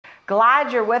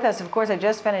Glad you're with us. Of course, I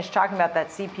just finished talking about that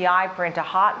CPI print, a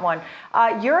hot one.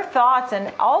 Your thoughts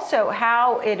and also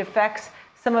how it affects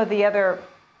some of the other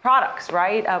products,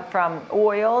 right? From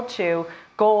oil to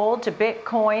gold to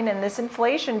Bitcoin, and this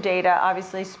inflation data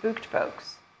obviously spooked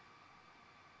folks.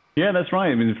 Yeah, that's right.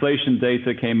 I mean, inflation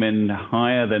data came in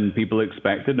higher than people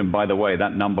expected. And by the way,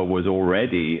 that number was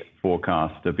already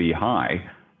forecast to be high.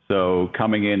 So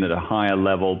coming in at a higher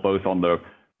level, both on the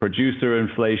producer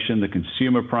inflation, the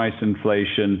consumer price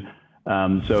inflation.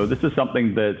 So this is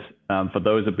something that for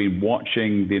those who have been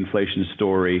watching the inflation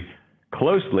story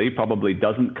closely, probably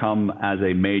doesn't come as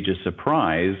a major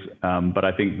surprise. But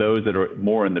I think those that are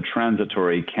more in the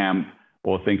transitory camp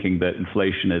or thinking that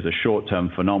inflation is a short-term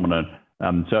phenomenon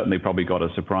certainly probably got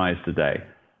a surprise today.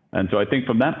 And so I think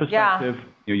from that perspective,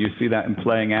 you see that in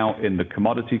playing out in the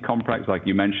commodity complex, like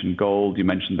you mentioned gold, you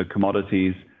mentioned the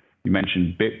commodities, you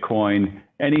mentioned Bitcoin,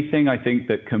 anything I think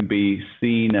that can be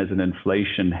seen as an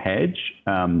inflation hedge,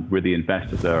 where the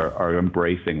investors are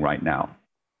embracing right now.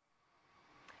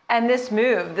 And this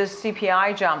move, this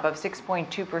CPI jump of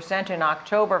 6.2% in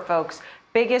October, folks,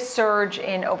 biggest surge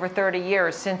in over 30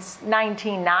 years since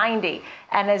 1990.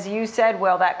 And as you said,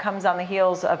 Will, that comes on the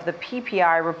heels of the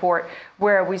PPI report,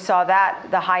 where we saw that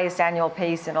the highest annual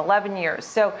pace in 11 years.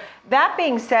 So that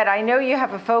being said, I know you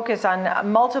have a focus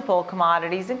on multiple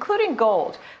commodities, including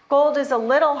gold. Gold is a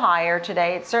little higher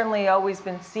today. It's certainly always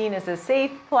been seen as a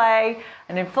safe play,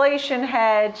 an inflation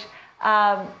hedge.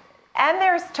 And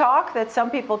there's talk that some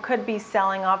people could be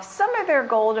selling off some of their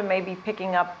gold and maybe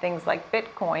picking up things like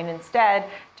Bitcoin instead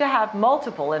to have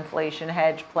multiple inflation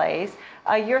hedge plays.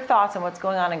 Your thoughts on what's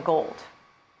going on in gold?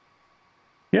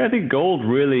 Yeah, I think gold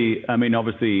really, I mean,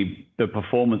 obviously the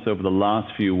performance over the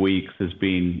last few weeks has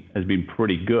been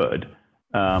pretty good.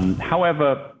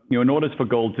 However, in order for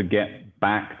gold to get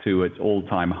back to its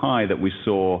all-time high that we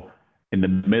saw in the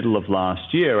middle of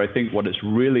last year, I think what it's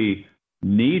really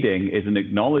needing is an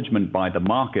acknowledgement by the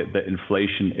market that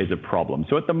inflation is a problem.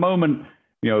 So at the moment,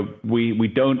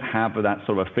 we don't have that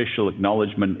sort of official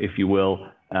acknowledgement, if you will,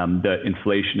 that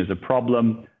inflation is a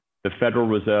problem. The Federal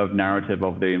Reserve narrative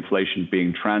of the inflation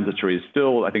being transitory is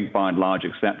still, I think, by and large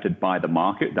accepted by the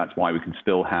market. That's why we can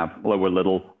still have, although we're a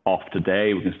little off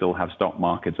today, we can still have stock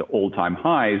markets at all-time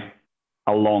highs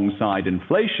alongside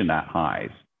inflation at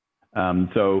highs.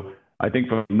 So I think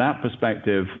from that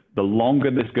perspective, the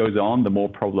longer this goes on, the more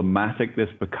problematic this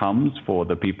becomes for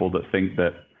the people that think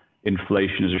that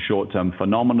inflation is a short-term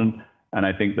phenomenon. And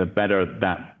I think the better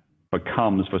that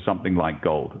becomes for something like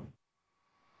gold.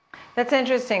 That's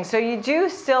interesting. So you do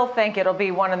still think it'll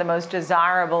be one of the most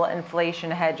desirable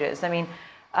inflation hedges. I mean,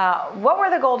 what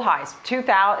were the gold highs?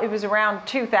 2000. It was around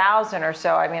 2000 or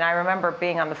so. I mean, I remember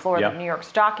being on the floor of the New York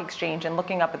Stock Exchange and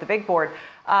looking up at the big board.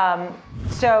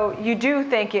 So you do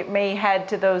think it may head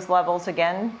to those levels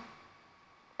again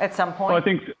at some point? Well,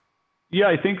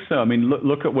 I think so. I mean,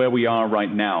 look at where we are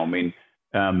right now. I mean,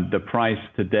 the price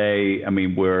today, I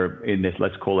mean, we're in this,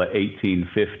 let's call it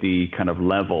 1850 kind of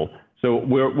level. So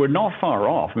we're not far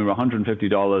off. I mean, we're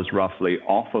 $150 roughly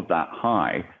off of that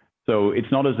high. So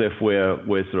it's not as if we're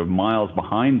sort of miles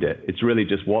behind it. It's really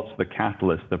just what's the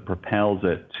catalyst that propels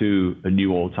it to a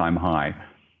new all-time high.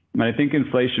 And I think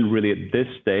inflation really at this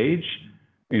stage,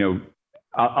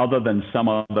 other than some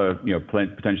other,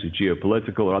 potentially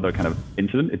geopolitical or other kind of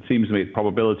incident, it seems to me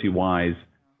probability-wise,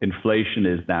 inflation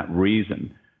is that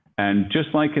reason. And just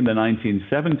like in the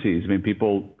 1970s, I mean,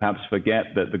 people perhaps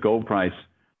forget that the gold price,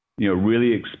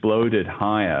 really exploded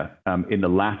higher in the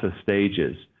latter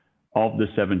stages of the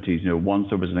 70s, once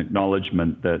there was an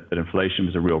acknowledgement that inflation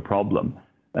was a real problem.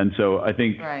 And so I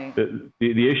think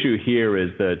the issue here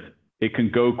is that it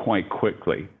can go quite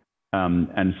quickly.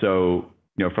 And so,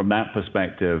 from that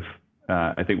perspective,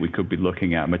 I think we could be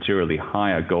looking at a materially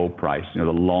higher gold price, the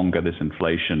longer this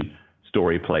inflation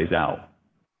story plays out.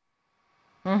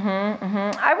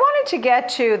 I wanted to get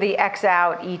to the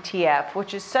X-Out ETF,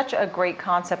 which is such a great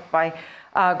concept by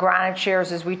Granite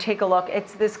Shares as we take a look.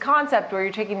 It's this concept where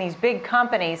you're taking these big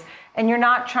companies and you're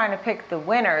not trying to pick the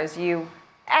winners. You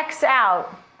X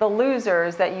out the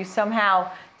losers that you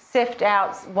somehow sift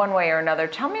out one way or another.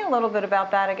 Tell me a little bit about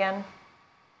that again.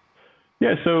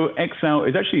 Yeah, so X-Out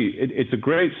is actually, it's a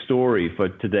great story for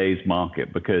today's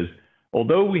market because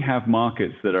although we have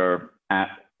markets that are at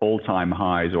all-time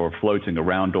highs or floating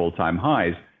around all-time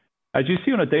highs, as you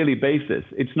see on a daily basis,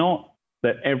 it's not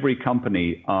that every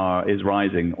company is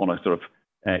rising on a sort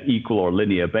of equal or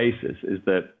linear basis. Is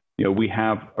that we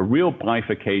have a real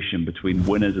bifurcation between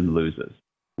winners and losers.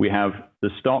 We have the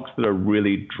stocks that are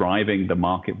really driving the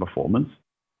market performance,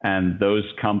 and those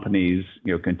companies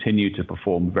continue to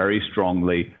perform very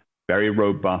strongly, very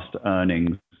robust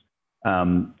earnings,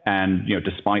 and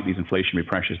despite these inflationary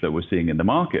pressures that we're seeing in the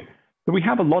market. But we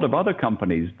have a lot of other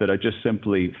companies that are just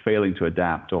simply failing to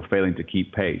adapt or failing to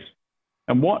keep pace.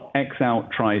 And what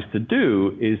XOUT tries to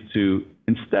do is to,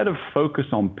 instead of focus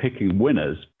on picking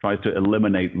winners, tries to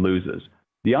eliminate losers.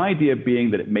 The idea being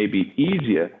that it may be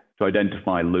easier to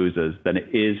identify losers than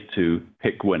it is to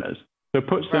pick winners. So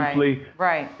put simply,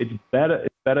 it's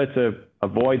better to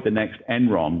avoid the next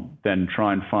Enron than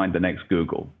try and find the next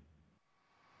Google.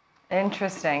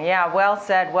 Interesting. Yeah, well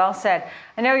said, well said.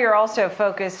 I know you're also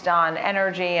focused on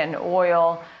energy and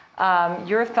oil.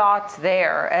 Your thoughts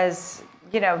there, as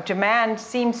demand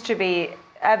seems to be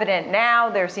evident now.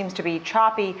 There seems to be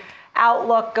choppy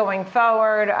outlook going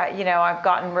forward. I've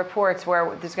gotten reports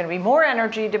where there's going to be more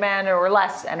energy demand or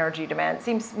less energy demand. It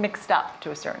seems mixed up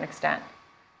to a certain extent.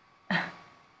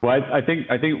 Well, I think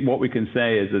what we can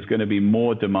say is there's going to be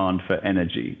more demand for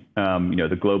energy.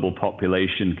 The global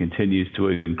population continues to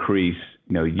increase,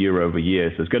 year over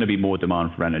year. So there's going to be more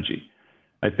demand for energy.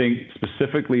 I think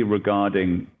specifically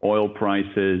regarding oil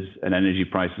prices and energy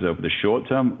prices over the short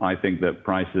term, I think that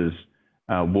prices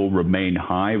will remain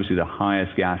high. We see the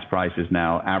highest gas prices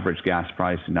now, average gas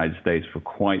price in the United States for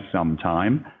quite some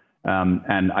time.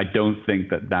 And I don't think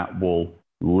that will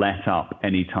let up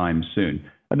anytime soon.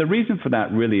 And the reason for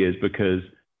that really is because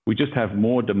we just have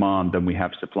more demand than we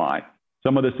have supply.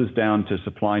 Some of this is down to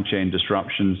supply chain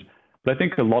disruptions, but I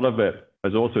think a lot of it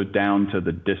is also down to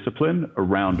the discipline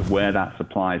around where that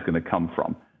supply is going to come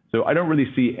from. So I don't really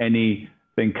see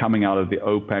anything coming out of the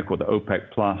OPEC or the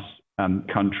OPEC plus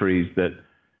countries that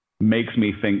makes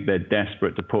me think they're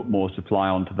desperate to put more supply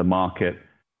onto the market.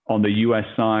 On the U.S.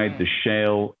 side, the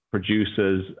shale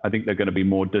producers, I think they're going to be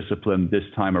more disciplined this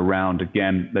time around.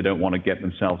 Again, they don't want to get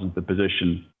themselves into the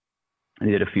position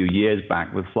they did a few years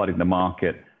back with flooding the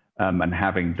market and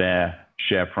having their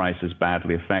share prices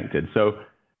badly affected. So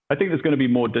I think there's going to be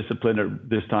more discipline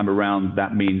this time around.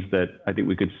 That means that I think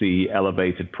we could see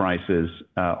elevated prices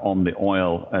on the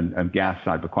oil and gas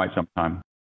side for quite some time.